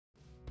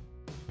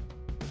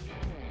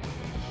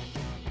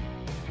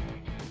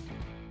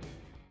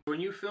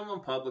When you film in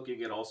public, you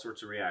get all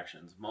sorts of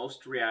reactions.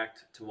 Most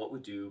react to what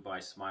we do by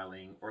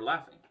smiling or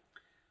laughing.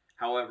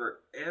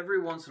 However, every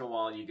once in a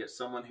while you get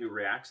someone who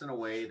reacts in a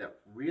way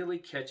that really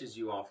catches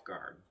you off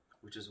guard,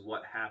 which is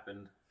what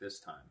happened this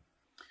time.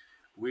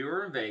 We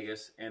were in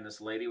Vegas and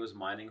this lady was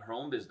minding her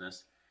own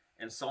business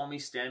and saw me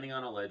standing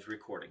on a ledge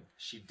recording.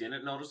 She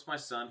didn't notice my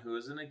son, who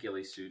was in a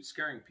ghillie suit,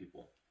 scaring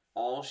people.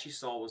 All she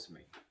saw was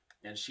me,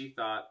 and she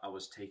thought I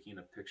was taking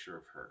a picture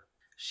of her.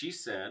 She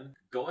said,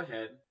 "Go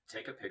ahead,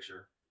 take a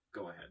picture,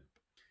 go ahead."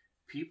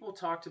 People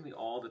talk to me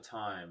all the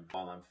time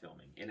while I'm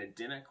filming, and it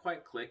didn't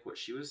quite click what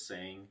she was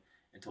saying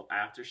until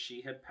after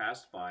she had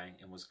passed by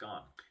and was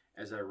gone.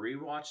 As I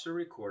rewatched the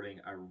recording,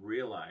 I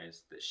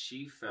realized that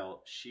she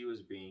felt she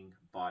was being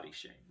body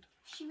shamed.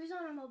 She was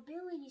on a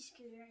mobility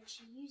scooter and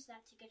she used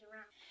that to get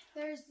around.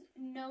 There's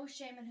no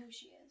shame in who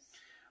she is.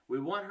 We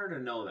want her to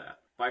know that.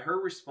 By her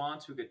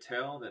response, we could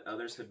tell that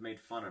others had made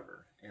fun of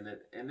her,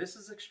 and this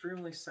is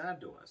extremely sad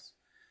to us.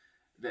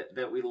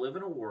 That we live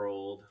in a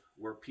world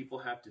where people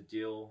have to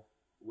deal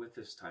with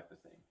this type of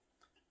thing,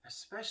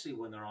 especially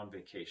when they're on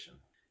vacation.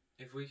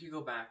 If we could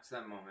go back to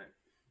that moment,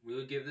 we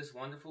would give this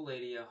wonderful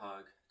lady a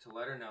hug to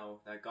let her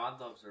know that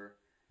God loves her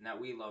and that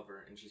we love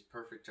her and she's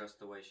perfect just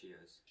the way she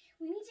is.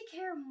 We need to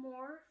care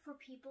more for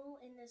people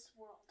in this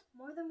world,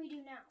 more than we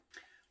do now.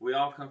 We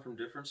all come from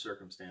different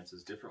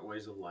circumstances, different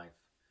ways of life.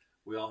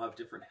 We all have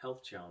different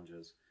health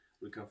challenges.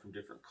 We come from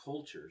different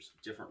cultures,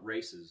 different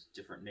races,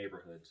 different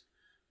neighborhoods.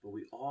 But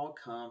we all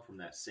come from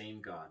that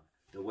same God.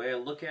 The way I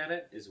look at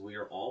it is we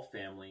are all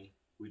family.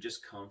 We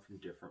just come from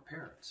different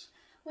parents.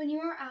 When you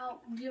are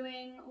out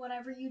doing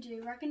whatever you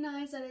do,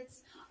 recognize that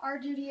it's our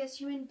duty as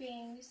human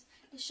beings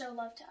to show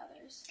love to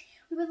others.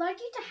 We would like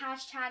you to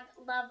hashtag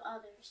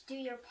loveothers. Do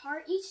your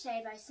part each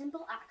day by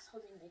simple acts,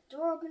 holding the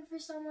door open for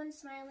someone,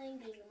 smiling,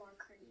 being a more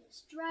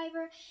courteous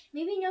driver,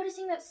 maybe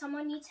noticing that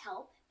someone needs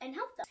help and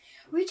help them.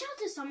 Reach out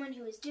to someone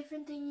who is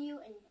different than you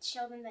and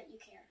show them that you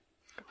care.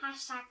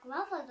 Hashtag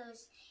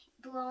loveothers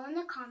below in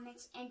the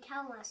comments and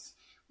tell us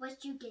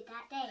what you did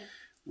that day.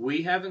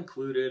 We have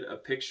included a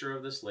picture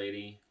of this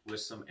lady with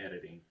some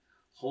editing,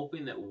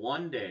 hoping that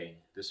one day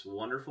this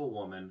wonderful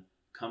woman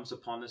comes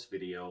upon this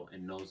video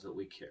and knows that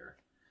we care.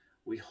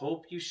 We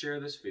hope you share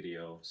this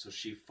video so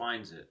she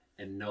finds it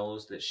and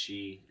knows that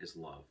she is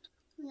loved.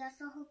 We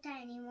also hope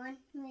that anyone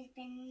who has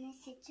been in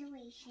this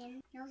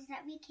situation knows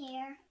that we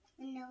care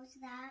and knows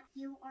that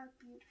you are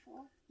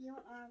beautiful. You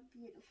are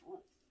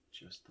beautiful.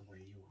 Just the way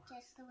you are.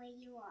 Just the way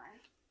you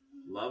are.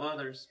 Love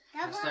others.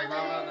 Hashtag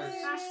love others.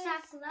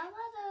 Hashtag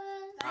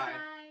loveothers. Bye.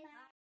 Bye.